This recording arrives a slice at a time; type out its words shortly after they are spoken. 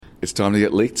It's time to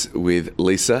get leaked with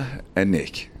Lisa and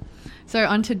Nick. So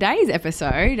on today's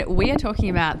episode, we are talking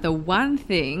about the one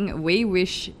thing we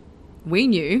wish we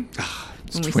knew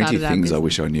It's when we 20 started our things I business.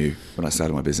 wish I knew when I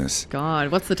started my business.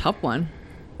 God, what's the top one?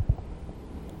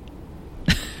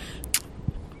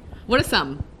 What are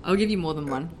some? I'll give you more than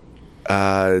one.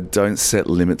 Don't set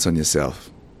limits on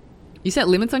yourself. You set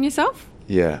limits on yourself?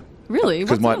 Yeah. Really?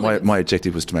 Because What's the limits? my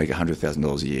objective was to make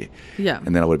 $100,000 a year. Yeah.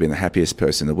 And then I would have been the happiest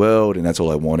person in the world, and that's all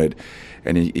I wanted.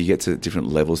 And you get to different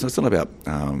levels. And it's not about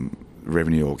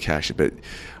revenue or cash, but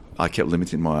I kept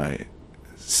limiting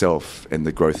myself and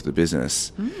the growth of the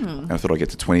business. And I thought I'd get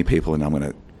to 20 people and I'm going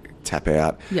to tap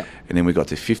out. Yeah. And then we got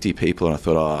to 50 people and I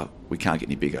thought, we can't get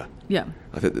any bigger. Yeah.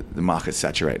 I thought the market's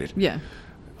saturated. Yeah.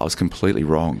 I was completely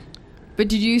wrong. But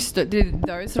did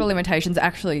those sort of limitations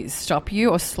actually stop you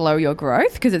or slow your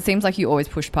growth? Because it seems like you always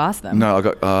push past them. No, I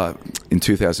got in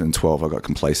 2012 I got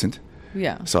complacent.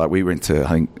 Yeah. So we went to, I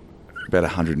think, about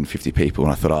 150 people,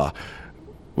 and I thought,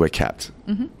 we're capped.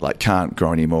 Mm-hmm. Like, can't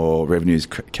grow anymore. Revenue's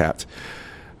capped.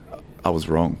 I was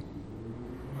wrong.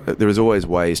 There was always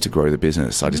ways to grow the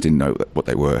business. I just didn't know what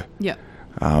they were. Yeah.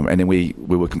 And then we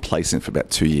were complacent for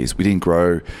about 2 years. We didn't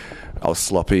grow. I was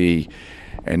sloppy,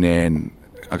 and then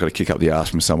I got a kick up the arse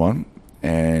from someone,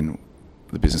 and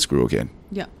the business grew again.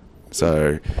 Yeah.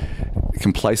 So,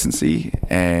 complacency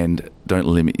and don't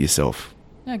limit yourself.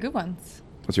 No, good ones.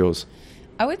 What's yours?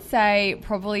 I would say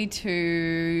probably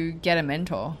to get a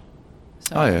mentor.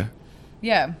 So, Oh, yeah.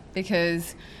 Yeah,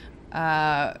 because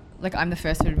I'm the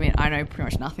first to admit I know pretty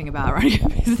much nothing about running a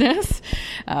business.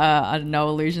 I have no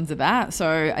illusions of that.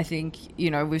 So I think,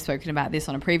 we've spoken about this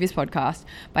on a previous podcast.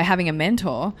 By having a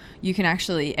mentor, you can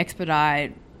actually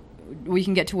expedite. We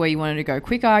can get to where you wanted to go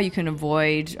quicker. You can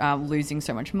avoid losing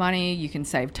so much money. You can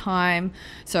save time.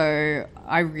 So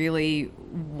I really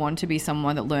want to be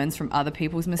someone that learns from other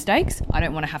people's mistakes. I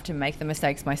don't want to have to make the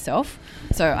mistakes myself.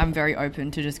 So I'm very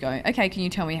open to just going, okay, can you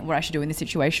tell me what I should do in this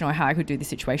situation or how I could do this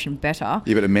situation better?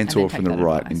 Yeah, but a mentor And then from take the that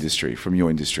right advice. industry, from your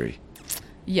industry.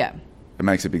 Yeah. It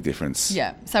makes a big difference.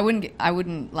 Yeah. So I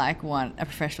wouldn't want a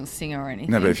professional singer or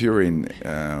anything. No, but if you're in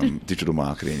digital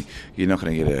marketing, you're not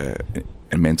going to get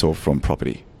a mentor from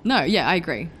property. No, yeah, I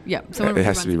agree. Yeah. It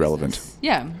has to be relevant.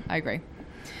 Yeah, I agree.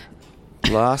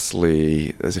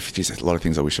 Lastly, there's a lot of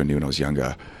things I wish I knew when I was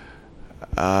younger.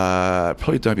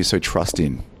 Probably don't be so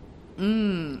trusting.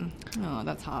 Oh,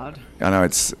 that's hard. I know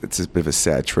it's a bit of a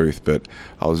sad truth, but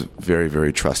I was very,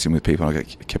 very trusting with people. I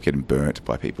kept getting burnt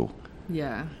by people.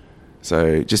 Yeah.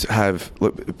 So just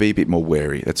be a bit more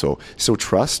wary, that's all. Still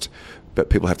trust,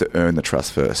 but people have to earn the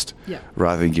trust first. Yeah.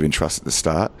 Rather than giving trust at the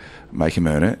start, make them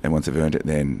earn it, and once they've earned it,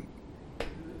 then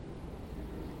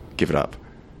give it up.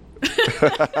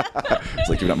 It's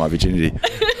like giving up my virginity.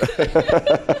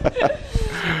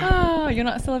 Oh, you're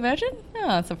not still a virgin? Oh,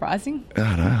 that's surprising. I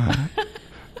don't know.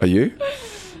 Are you?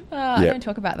 I don't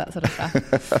talk about that sort of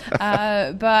stuff.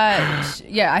 But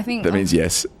yeah, I think That means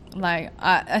yes.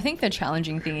 I think the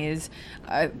challenging thing is,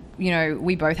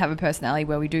 we both have a personality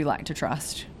where we do like to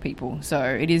trust people. So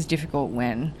it is difficult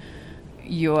when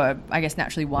you're, I guess,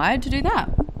 naturally wired to do that.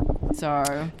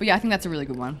 So, but yeah, I think that's a really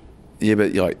good one. Yeah,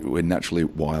 but we're naturally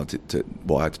wired to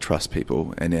trust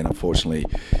people, and then unfortunately,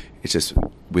 it's just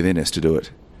within us to do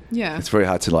it. Yeah. It's very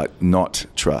hard to not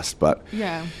trust, but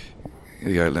Yeah.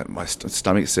 you go, my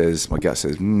stomach says, my gut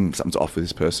says, something's off with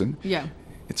this person. Yeah.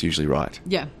 It's usually right.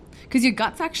 Yeah. Because your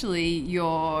gut's actually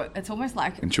it's almost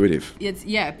like Intuitive.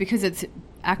 because it's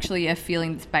actually a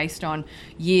feeling that's based on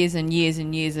years and years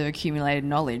and years of accumulated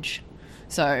knowledge.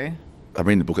 So I'm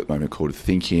reading a book at the moment called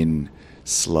Think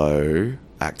Slow,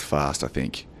 Act Fast, I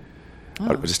think.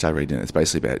 I just started reading it. It's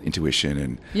basically about intuition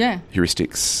and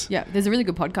heuristics. Yeah, there's a really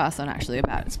good podcast on actually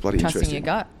about It's bloody trusting interesting. your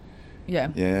gut. Yeah.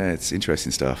 Yeah, it's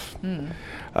interesting stuff. Yeah,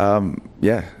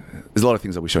 there's a lot of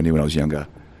things I wish I knew when I was younger.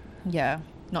 Yeah.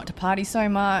 Not to party so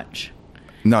much.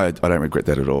 No, I don't regret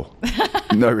that at all.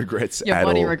 No regrets Your at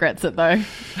body all. regrets it though.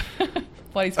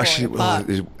 Body's falling Actually, apart.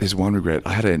 there's one regret.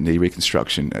 I had a knee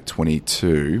reconstruction at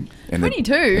 22. And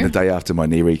 22? And the day after my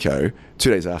knee reco, 2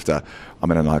 days after, I'm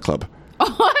at a nightclub.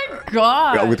 Oh my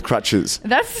God. With crutches.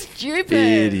 That's stupid.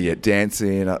 Idiot.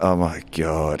 Dancing. Oh my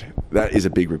God. That is a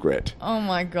big regret. Oh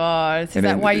my God. So And is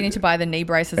that then- why you need to buy the knee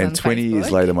braces on And 20 years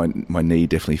Facebook? later, my knee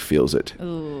definitely feels it.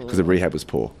 Because the rehab was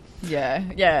poor. Yeah,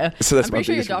 yeah. So that's I'm my pretty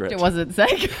sure your biggest doctor regret. wasn't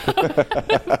saying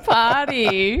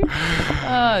party.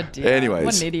 Oh dear. Anyways.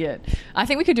 What an idiot. I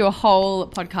think we could do a whole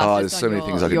podcast Oh, just there's on so many your,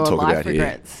 things I can your talk life about here.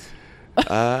 regrets.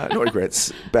 Not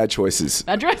regrets. Bad choices.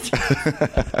 Address.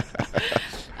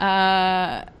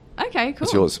 Okay, cool.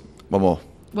 What's yours? One more.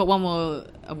 Well, one more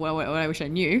of what I wish I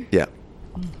knew. Yeah.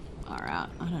 All right.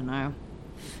 I don't know.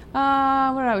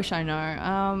 What did I wish I know?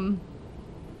 I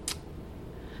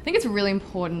think it's really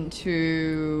important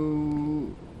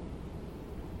to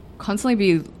constantly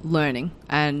be learning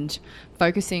and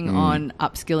focusing on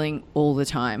upskilling all the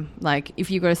time. Like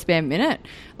if you've got a spare minute,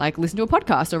 like listen to a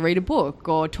podcast or read a book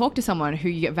or talk to someone who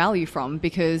you get value from,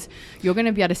 because you're going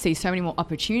to be able to see so many more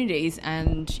opportunities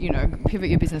and, you know, pivot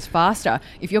your business faster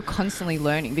if you're constantly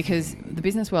learning, because the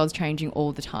business world's changing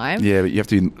all the time. Yeah, but you have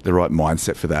to be the right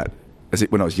mindset for that.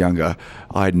 When I was younger,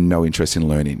 I had no interest in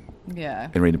learning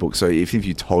and reading a book. So if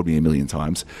you told me a million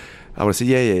times, I would have said,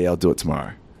 yeah, I'll do it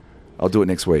tomorrow. I'll do it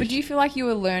next week. But do you feel like you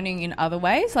were learning in other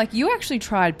ways? Like you actually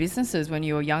tried businesses when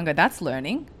you were younger. That's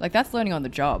learning. Like that's learning on the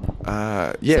job.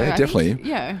 Yeah, So definitely.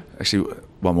 Yeah. Actually,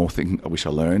 one more thing I wish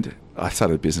I learned. I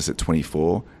started a business at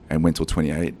 24 and went till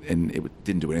 28 and it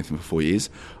didn't do anything for 4 years.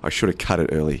 I should have cut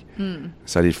it early.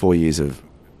 So I did 4 years of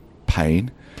pain.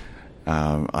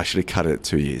 I should have cut it at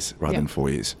 2 years rather than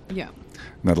 4 years. Yeah.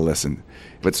 Another lesson.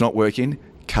 If it's not working,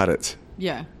 cut it.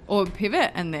 Yeah. Or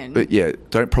pivot and then... But yeah,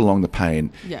 don't prolong the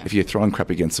pain. Yeah. If you're throwing crap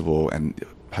against the wall and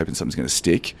hoping something's going to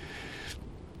stick,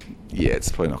 yeah, it's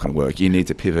probably not going to work. You need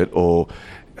to pivot or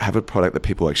have a product that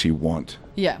people actually want.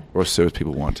 Yeah. Or a service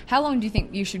people want. How long do you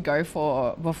think you should go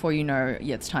for before you know,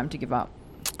 it's time to give up?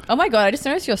 Oh my God, I just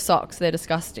noticed your socks. They're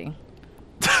disgusting.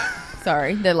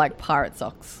 Sorry, they're like pirate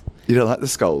socks. You don't like the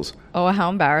skulls? Oh, how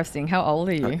embarrassing. How old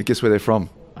are you? Guess where they're from?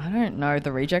 I don't know.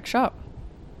 The Reject Shop.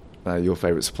 Your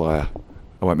favourite supplier.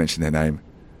 I won't mention their name.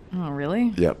 Oh,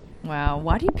 really? Yep. Wow.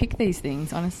 Why do you pick these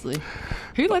things, honestly?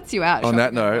 Who lets you out? On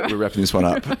that note, we're wrapping this one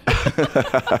up.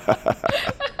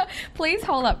 Please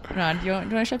hold up. No, do you want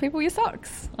to show people your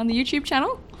socks on the YouTube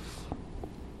channel?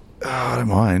 Oh, I don't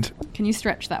mind. Can you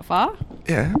stretch that far?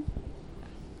 Yeah.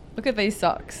 Look at these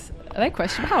socks. Are they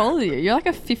questionable? How old are you? You're like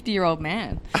a 50-year-old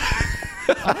man.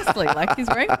 Honestly, like he's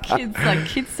wearing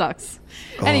kids socks.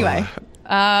 Anyway,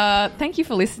 thank you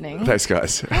for listening. Thanks,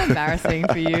 guys. How embarrassing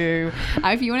for you.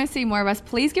 If you want to see more of us,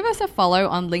 please give us a follow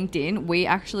on LinkedIn. We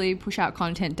actually push out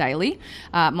content daily.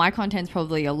 My content's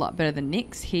probably a lot better than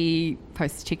Nick's. He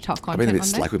posts TikTok content. I've been a bit on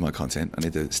slack there. with my content. I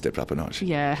need to step it up a notch.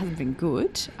 Yeah, it hasn't been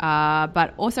good.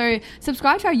 But also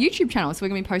subscribe to our YouTube channel. So we're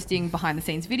going to be posting behind the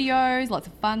scenes videos, lots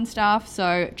of fun stuff.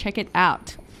 So check it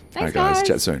out. Thanks, All right, guys. guys.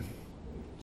 Chat soon.